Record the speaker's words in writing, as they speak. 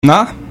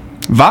Na,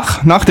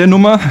 wach nach der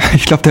Nummer?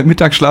 Ich glaube, der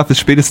Mittagsschlaf ist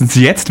spätestens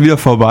jetzt wieder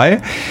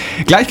vorbei.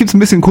 Gleich gibt's ein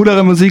bisschen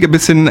coolere Musik, ein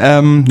bisschen,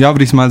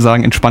 würde ich mal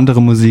sagen,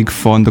 entspanntere Musik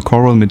von The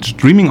Coral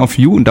mit Dreaming of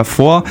You und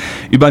davor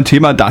über ein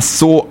Thema, das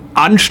so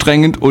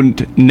anstrengend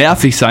und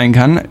nervig sein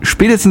kann.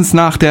 Spätestens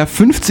nach der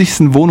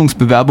 50.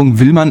 Wohnungsbewerbung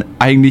will man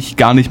eigentlich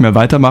gar nicht mehr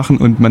weitermachen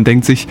und man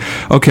denkt sich,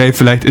 okay,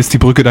 vielleicht ist die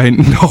Brücke da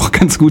hinten doch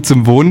ganz gut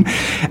zum Wohnen.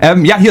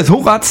 Hier ist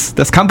Hochrats,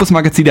 das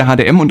Campus-Magazin der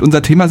HDM und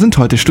unser Thema sind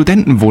heute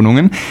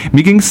Studentenwohnungen.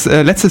 Mir ging's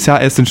letztes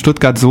Jahr erst in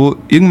Stuttgart so,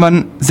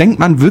 irgendwann senkt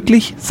man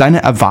wirklich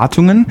seine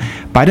Erwartungen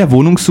bei der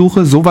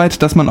Wohnungssuche so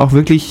weit, dass man auch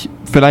wirklich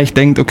vielleicht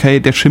denkt, okay,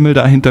 der Schimmel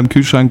da hinterm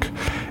Kühlschrank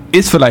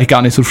ist vielleicht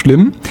gar nicht so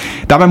schlimm.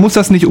 Dabei muss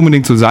das nicht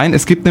unbedingt so sein.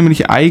 Es gibt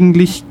nämlich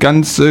eigentlich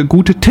ganz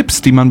gute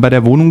Tipps, die man bei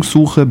der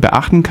Wohnungssuche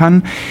beachten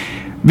kann.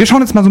 Wir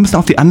schauen jetzt mal so ein bisschen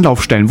auf die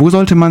Anlaufstellen. Wo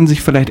sollte man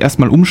sich vielleicht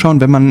erstmal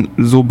umschauen, wenn man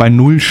so bei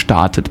Null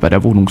startet bei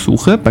der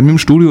Wohnungssuche? Bei mir im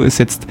Studio ist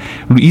jetzt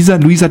Luisa.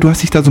 Luisa, du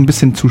hast dich da so ein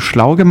bisschen zu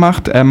schlau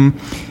gemacht.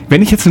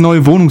 Wenn ich jetzt eine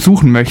neue Wohnung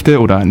suchen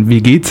möchte oder ein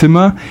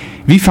WG-Zimmer,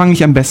 wie fange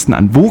ich am besten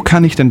an? Wo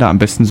kann ich denn da am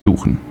besten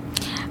suchen?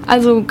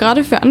 Also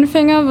gerade für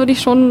Anfänger würde ich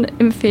schon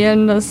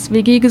empfehlen, dass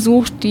WG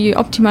gesucht die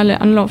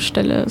optimale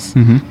Anlaufstelle ist.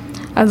 Mhm.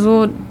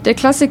 Also der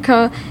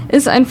Klassiker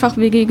ist einfach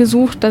WG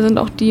gesucht, da sind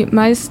auch die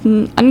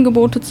meisten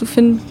Angebote zu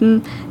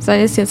finden,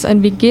 sei es jetzt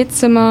ein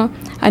WG-Zimmer,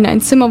 eine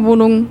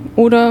Einzimmerwohnung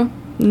oder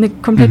eine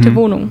komplette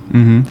Wohnung.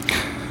 Mhm.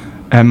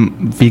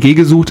 WG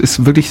gesucht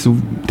ist wirklich so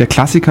der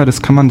Klassiker,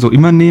 das kann man so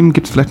immer nehmen.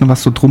 Gibt es vielleicht noch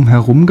was so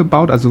drumherum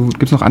gebaut? Also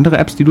gibt es noch andere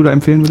Apps, die du da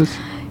empfehlen würdest?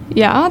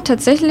 Ja,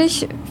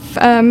 tatsächlich.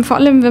 Vor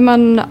allem, wenn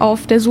man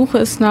auf der Suche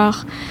ist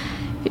nach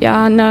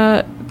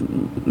einem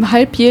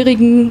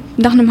halbjährigen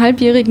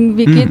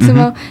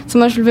WG-Zimmer,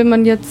 zum Beispiel wenn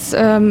man jetzt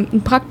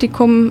ein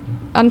Praktikum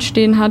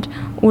anstehen hat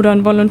oder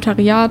ein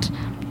Volontariat,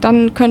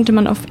 dann könnte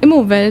man auf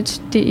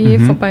immowelt.de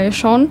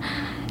vorbeischauen.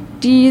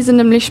 Die sind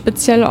nämlich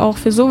speziell auch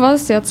für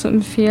sowas sehr zu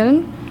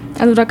empfehlen.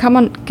 Also da kann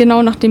man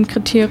genau nach dem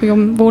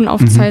Kriterium Wohnen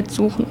auf Zeit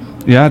suchen.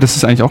 Ja, das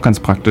ist eigentlich auch ganz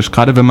praktisch.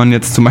 Gerade wenn man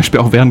jetzt zum Beispiel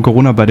auch während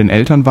Corona bei den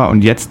Eltern war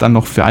und jetzt dann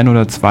noch für 1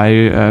 oder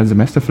 2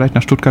 Semester vielleicht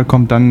nach Stuttgart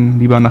kommt, dann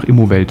lieber nach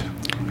Immowelt.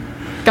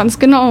 Ganz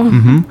genau.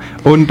 Mhm.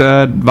 Und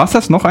war's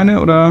das noch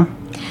eine, oder?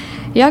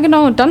 Ja,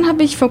 genau. Dann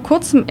habe ich vor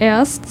kurzem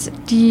erst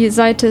die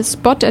Seite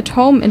Spot at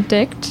Home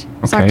entdeckt.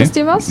 Okay. Sagt es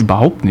dir was?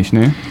 Überhaupt nicht,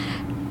 ne?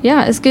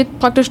 Ja, es geht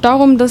praktisch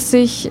darum, dass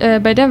sich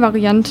bei der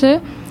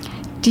Variante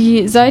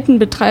die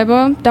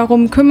Seitenbetreiber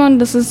darum kümmern,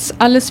 dass es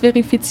alles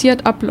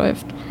verifiziert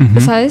abläuft.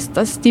 Das heißt,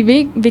 dass die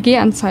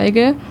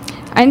WG-Anzeige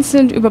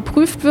einzeln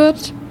überprüft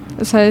wird.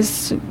 Das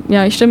heißt,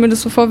 ja, ich stelle mir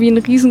das so vor wie ein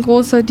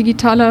riesengroßer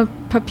digitaler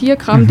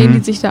Papierkram, den die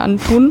sich da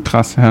antun.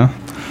 Krass, ja.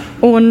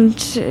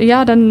 Und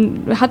ja,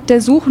 dann hat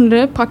der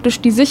Suchende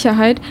praktisch die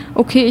Sicherheit,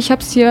 okay, ich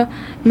habe es hier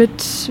mit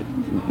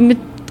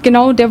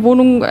genau der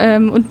Wohnung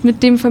und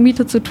mit dem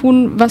Vermieter zu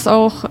tun, was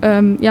auch,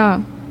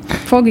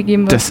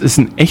 vorgegeben wird. Das ist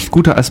ein echt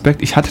guter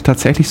Aspekt. Ich hatte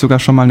tatsächlich sogar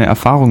schon mal eine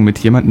Erfahrung mit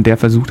jemandem, der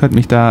versucht hat,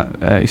 mich da,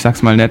 ich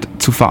sag's mal nett,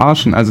 zu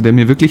verarschen. Also der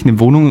mir wirklich eine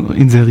Wohnung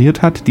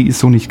inseriert hat, die es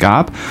so nicht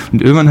gab.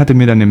 Und irgendwann hat er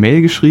mir dann eine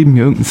Mail geschrieben,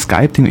 mir irgendein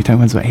Skype-Ding. Und ich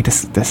dachte mir so, ey,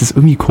 das ist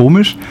irgendwie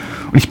komisch.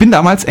 Und ich bin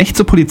damals echt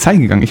zur Polizei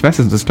gegangen. Ich weiß,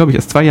 das ist, glaube ich,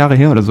 erst 2 Jahre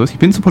her oder so. Ich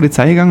bin zur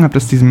Polizei gegangen, habe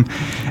das diesem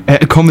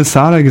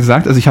Kommissar da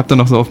gesagt. Also ich habe da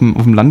noch so auf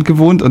dem Land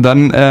gewohnt. Und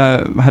dann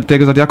hat der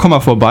gesagt, ja, komm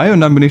mal vorbei.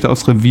 Und dann bin ich da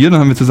aufs Revier. Dann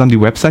haben wir zusammen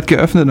die Website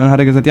geöffnet. Und dann hat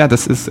er gesagt, ja,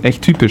 das ist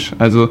echt typisch.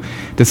 Also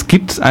das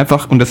gibt's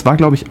einfach, und das war,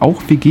 glaube ich,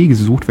 auch WG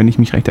gesucht, wenn ich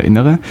mich recht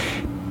erinnere.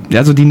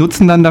 Also die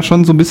nutzen dann da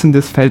schon so ein bisschen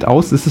das Feld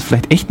aus. Das ist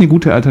vielleicht echt eine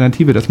gute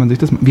Alternative, dass man sich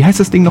das... Wie heißt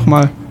das Ding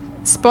nochmal?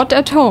 Spot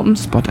at Home.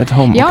 Spot at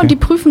Home, ja, okay. Und die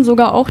prüfen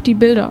sogar auch die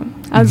Bilder.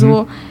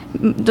 Also,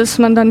 dass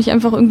man da nicht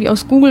einfach irgendwie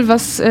aus Google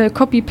was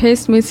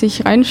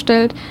Copy-Paste-mäßig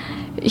reinstellt.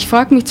 Ich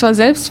frage mich zwar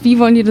selbst, wie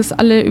wollen die das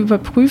alle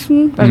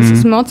überprüfen, weil das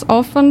ist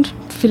Mordsaufwand.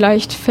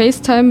 Vielleicht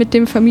FaceTime mit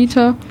dem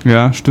Vermieter.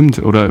 Ja,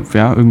 stimmt. Oder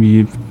ja,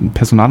 irgendwie ein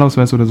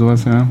Personalausweis oder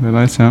sowas, ja, wer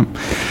weiß, ja.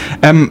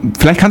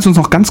 Vielleicht kannst du uns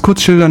noch ganz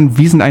kurz schildern,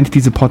 wie sind eigentlich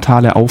diese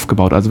Portale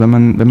aufgebaut? Also wenn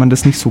man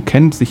das nicht so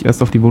kennt, sich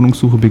erst auf die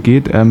Wohnungssuche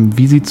begeht,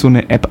 wie sieht so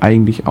eine App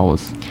eigentlich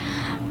aus?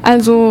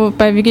 Also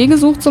bei WG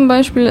gesucht zum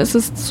Beispiel ist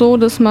es so,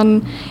 dass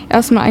man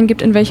erstmal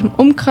eingibt, in welchem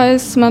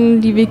Umkreis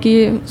man die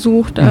WG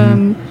sucht.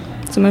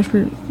 Zum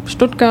Beispiel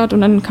Stuttgart,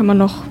 und dann kann man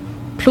noch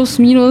plus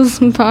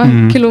minus ein paar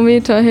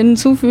Kilometer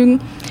hinzufügen.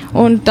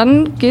 Und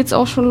dann geht es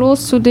auch schon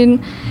los zu den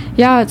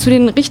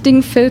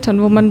richtigen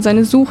Filtern, wo man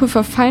seine Suche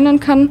verfeinern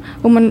kann,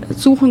 wo man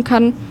suchen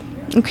kann,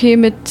 okay,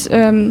 mit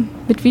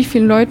wie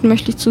vielen Leuten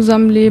möchte ich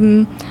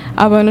zusammenleben,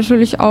 aber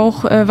natürlich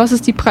auch, was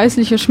ist die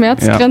preisliche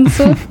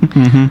Schmerzgrenze,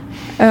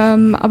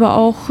 aber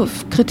auch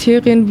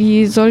Kriterien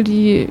wie soll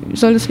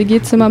das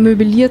WG-Zimmer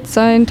möbliert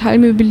sein,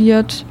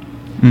 teilmöbliert.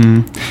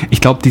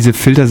 Ich glaube, diese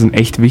Filter sind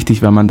echt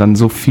wichtig, weil man dann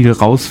so viel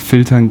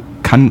rausfiltern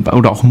kann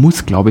oder auch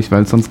muss, glaube ich,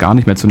 weil es sonst gar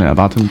nicht mehr zu den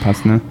Erwartungen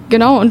passt. Ne?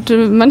 Genau, und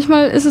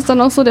manchmal ist es dann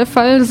auch so der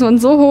Fall, dass man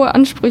so hohe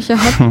Ansprüche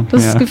hat,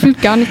 dass es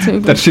gefühlt gar nichts mehr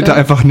übrig ist. Dann steht da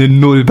einfach eine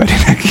 0 bei den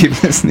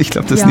Ergebnissen. Ich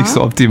glaube, das ist nicht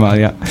so optimal,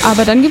 ja.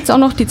 Aber dann gibt es auch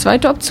noch die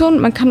zweite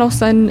Option. Man kann auch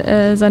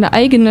seine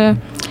eigene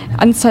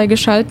Anzeige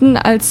schalten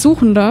als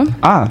Suchender.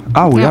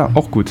 Ja,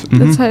 auch gut.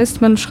 Das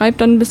heißt, man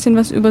schreibt dann ein bisschen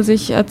was über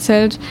sich,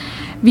 erzählt,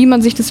 wie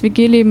man sich das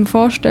WG-Leben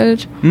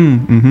vorstellt. Ja.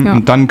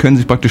 Und dann können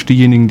sich praktisch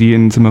diejenigen, die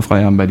ein Zimmer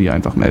frei haben, bei dir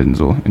einfach melden,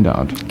 so in der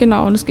Art.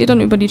 Genau, und es geht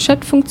dann über die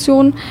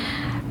Chat-Funktion.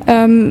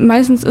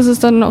 Meistens ist es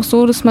dann auch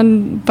so, dass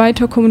man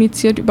weiter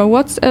kommuniziert über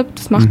WhatsApp.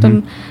 Das macht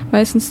dann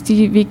meistens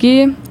die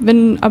WG.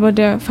 Wenn aber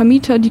der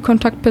Vermieter die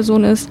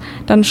Kontaktperson ist,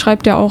 dann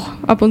schreibt er auch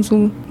ab und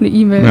zu eine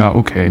E-Mail. Ja,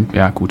 okay.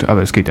 Ja, gut.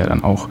 Aber es geht ja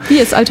dann auch. Wie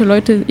es alte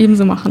Leute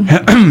ebenso machen.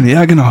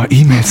 Ja, genau.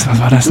 E-Mails.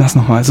 Was war das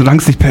nochmal? Solange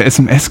es nicht per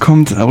SMS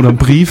kommt oder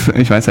Brief.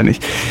 Ich weiß ja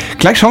nicht.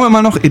 Gleich schauen wir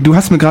mal noch. Du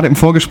hast mir gerade im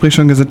Vorgespräch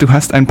schon gesagt, du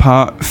hast ein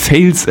paar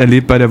Fails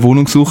erlebt bei der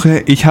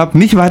Wohnungssuche. Ich habe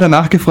nicht weiter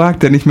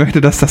nachgefragt, denn ich möchte,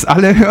 dass das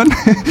alle hören.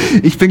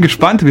 Ich bin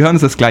gespannt. Wir hören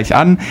uns das gleich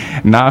an.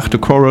 Nach The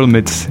Qual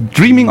mit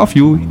Dreaming of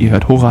You. Ihr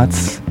hört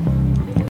Horaz